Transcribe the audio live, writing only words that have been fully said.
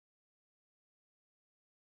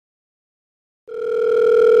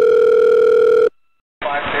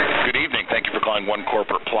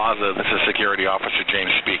Plaza. This is Security Officer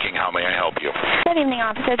James speaking. How may I help you? Good evening,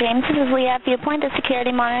 Officer James. This is Leah at Viewpoint, the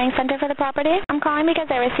Security Monitoring Center for the property. I'm calling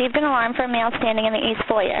because I received an alarm for a male standing in the east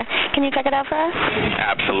foyer. Can you check it out for us?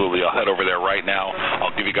 Absolutely. I'll head over there right now.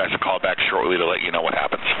 I'll give you guys a call back shortly to let you know what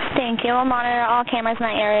happens. Thank you. We'll monitor all cameras in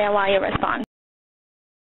that area while you respond.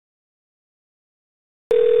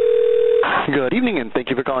 Good evening, and thank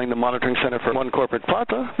you for calling the Monitoring Center for One Corporate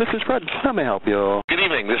Plaza. This is Fred. How may I help you? Good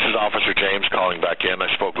evening. This is Officer James calling back in. I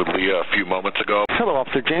spoke with Leah a few moments ago. Hello,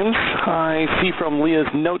 Officer James. I see from Leah's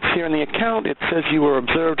notes here in the account, it says you were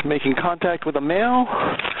observed making contact with a male.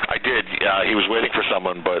 I did. He was waiting for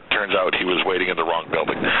someone, but turns out he was waiting in the wrong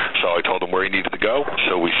building. So I told him where he needed to go,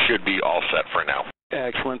 so we should be all set for now.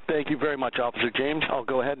 Excellent. Thank you very much, Officer James. I'll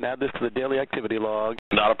go ahead and add this to the daily activity log.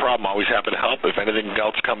 Not a problem. Always happy to help. If anything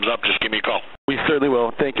else comes up, just give me a call. We certainly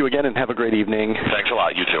will. Thank you again, and have a great evening. Thanks a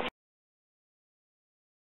lot. You too.